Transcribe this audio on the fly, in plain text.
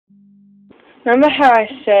Remember how I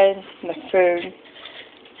said the food,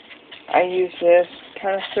 I use this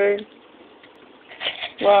kind of food?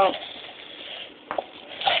 Well,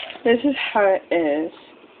 this is how it is.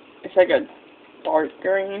 It's like a dark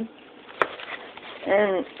green.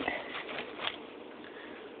 And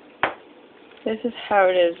this is how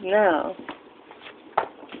it is now.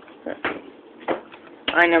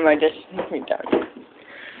 I know my dish needs to be done.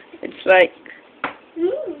 It's like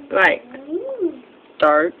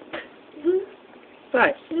dark,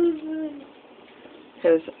 like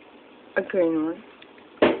here's a green one.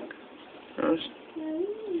 There's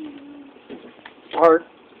dark,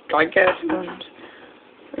 I guess, ones,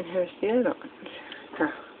 and here's the other ones.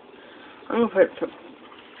 Here. I'm gonna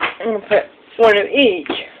put one of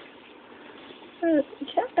each. You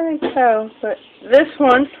can't really tell, but this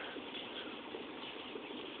one,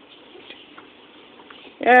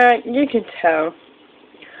 yeah, you can tell.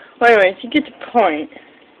 Well, anyways, you get the point.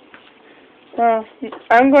 Well,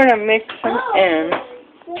 I'm going to mix them in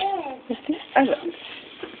with the others.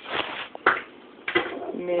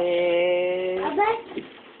 Mix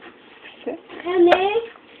it.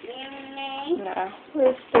 Now,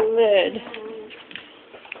 where's the lid?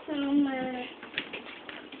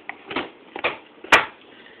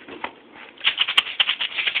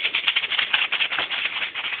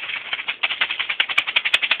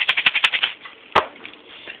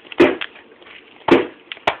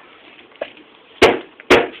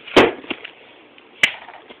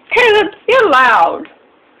 Caleb, you're loud.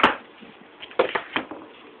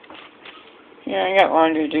 Yeah, I got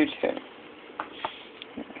laundry to do too.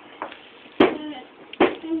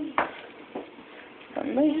 I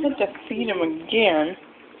may have to feed him again.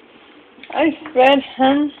 I fed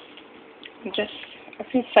him just a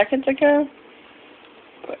few seconds ago,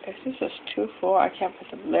 but if this is too full, I can't put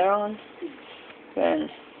the lid on, then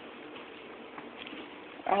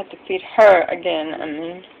I have to feed her again. I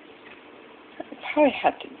mean, I probably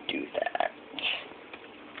have to do that.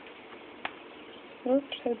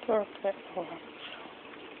 Oops, I broke it.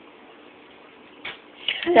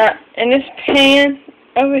 Now, in this pan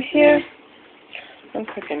over here, I'm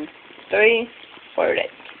cooking 3 4 days.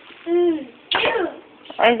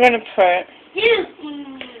 I'm going to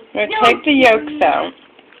take the yolks out,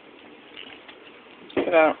 because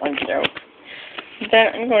I don't like yolk. Then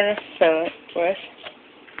I'm going to fill it with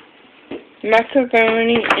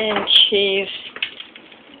macaroni and cheese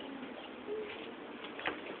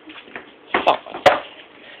sauce.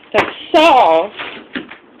 The sauce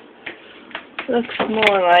looks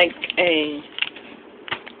more like a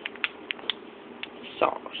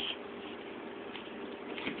sauce.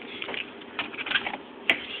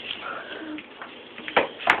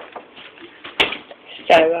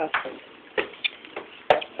 So,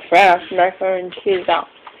 fresh macaroni and cheese out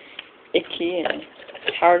icky and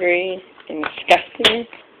powdery and disgusting.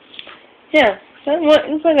 Yeah, so I'm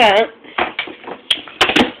looking for that.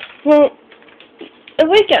 Well, the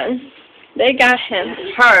weekend, they got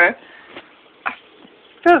her a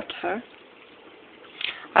filter.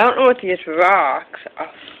 I don't know what these rocks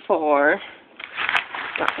are for,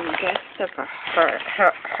 but I guess they're for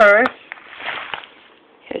her.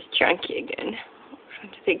 Here's Chunky again. I'm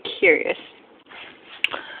just be curious.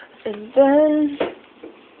 And then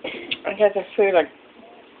I got the food like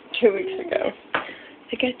 2 weeks ago.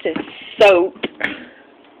 I got this soap.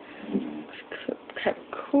 It's kind of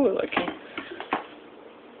cool looking.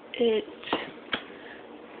 It's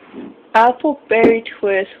apple berry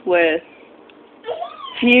twist with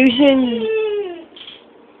fusion,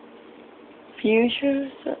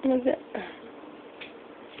 something like that.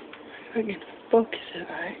 If I can focus it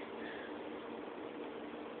right.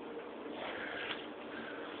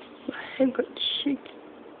 My hand got shaky.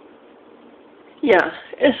 Yeah,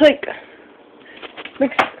 it's like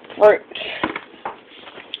mixed fruit.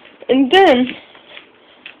 And then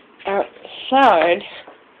outside,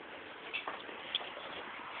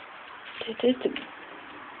 they did the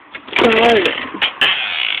garden.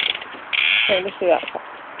 Okay, let's see that part.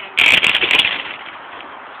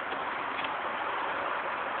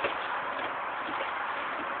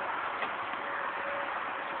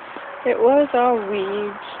 It was all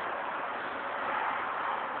weeds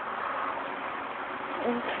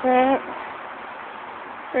and crap,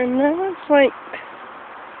 and now it's like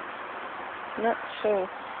not so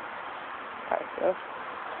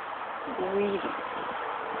weedy.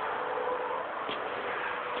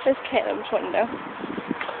 There's Caleb's window.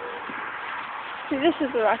 See, this is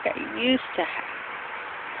the rock I used to have.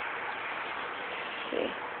 See.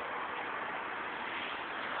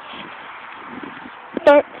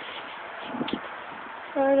 But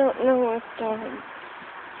I don't know what's on.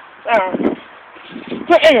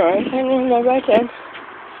 But anyway, I'm gonna go back in.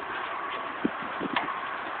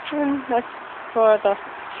 And that's for the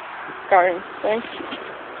garden thing.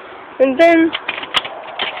 And then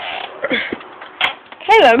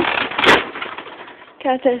Caleb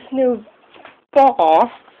got this new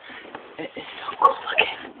ball. It is so cool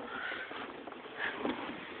looking.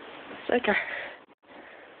 It's like a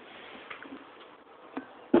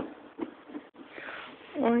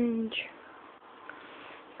orange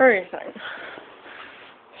everything.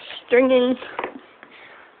 Stringing.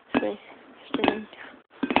 See, stringing.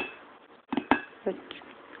 It's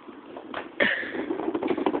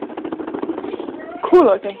cool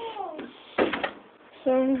looking.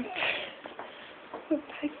 So,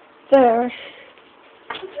 right there.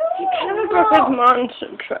 He kind of broke his monster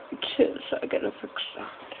truck too, so I gotta fix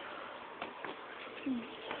that.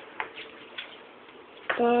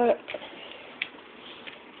 But,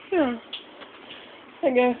 yeah. I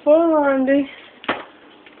got full laundry,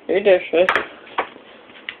 3 dishes,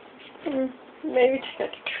 maybe take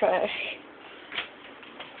out the trash.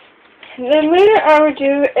 And then later I will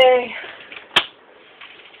do a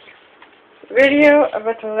video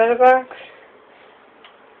about the litter box,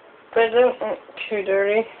 but I don't want it too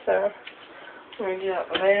dirty, so I'm going to do that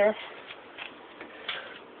later.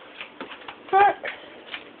 But,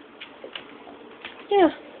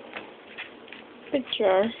 yeah, good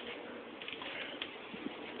jar.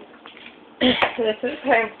 This is the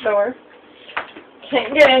paint store.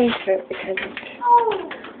 Can't get into it because it's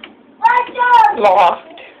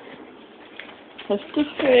locked. This is the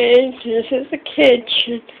fridge. This is the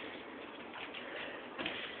kitchen.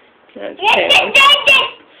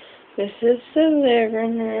 This is the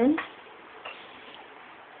living room.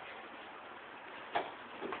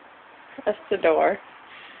 That's the door.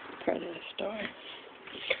 For this door.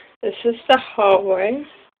 This is the hallway.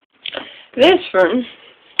 This room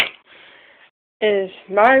is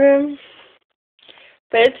my room,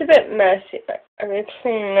 but it's a bit messy. I'm going to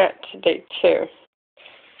clean that today too.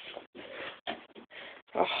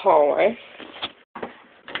 A hallway.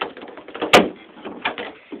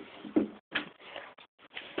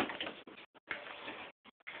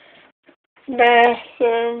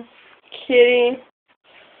 Bathroom, kitty,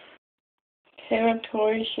 Taylor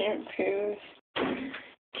toy shampoos,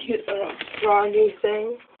 cute little froggy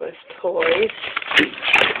thing with toys.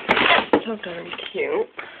 So darn cute.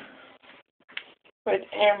 With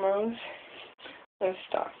arrows and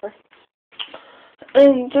stopper.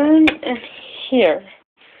 And then in here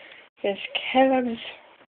is Caleb's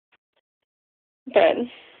bed.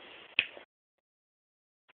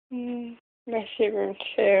 Messy room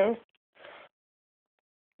too.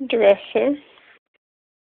 Dresser.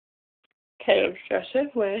 Caleb's dresser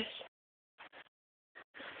with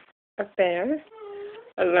a bear.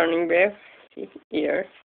 A learning bear ear.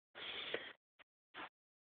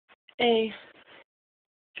 A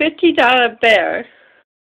 $50 bear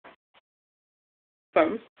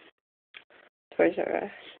from Toys R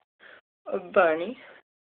Us, a bunny,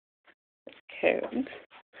 a Caleb,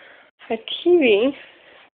 a TV,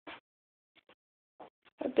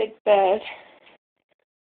 a big bed.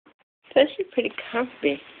 It's actually pretty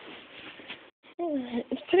comfy. Yeah,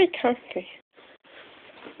 it's pretty comfy.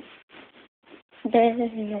 Very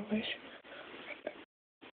noise.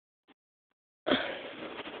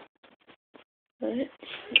 Right.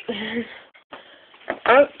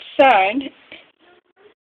 Outside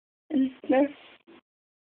in the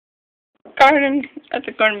garden that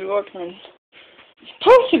they're going to be working on. It's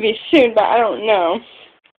supposed to be soon, but I don't know.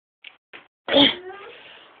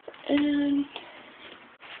 And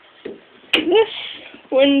this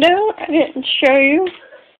window I didn't show you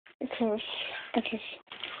because I just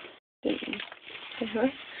didn't.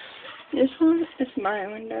 This one is my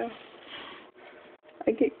window.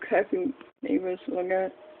 I get crappy neighbors to look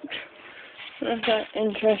at. Not that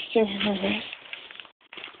interesting.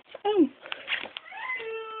 Oh,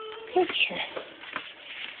 picture.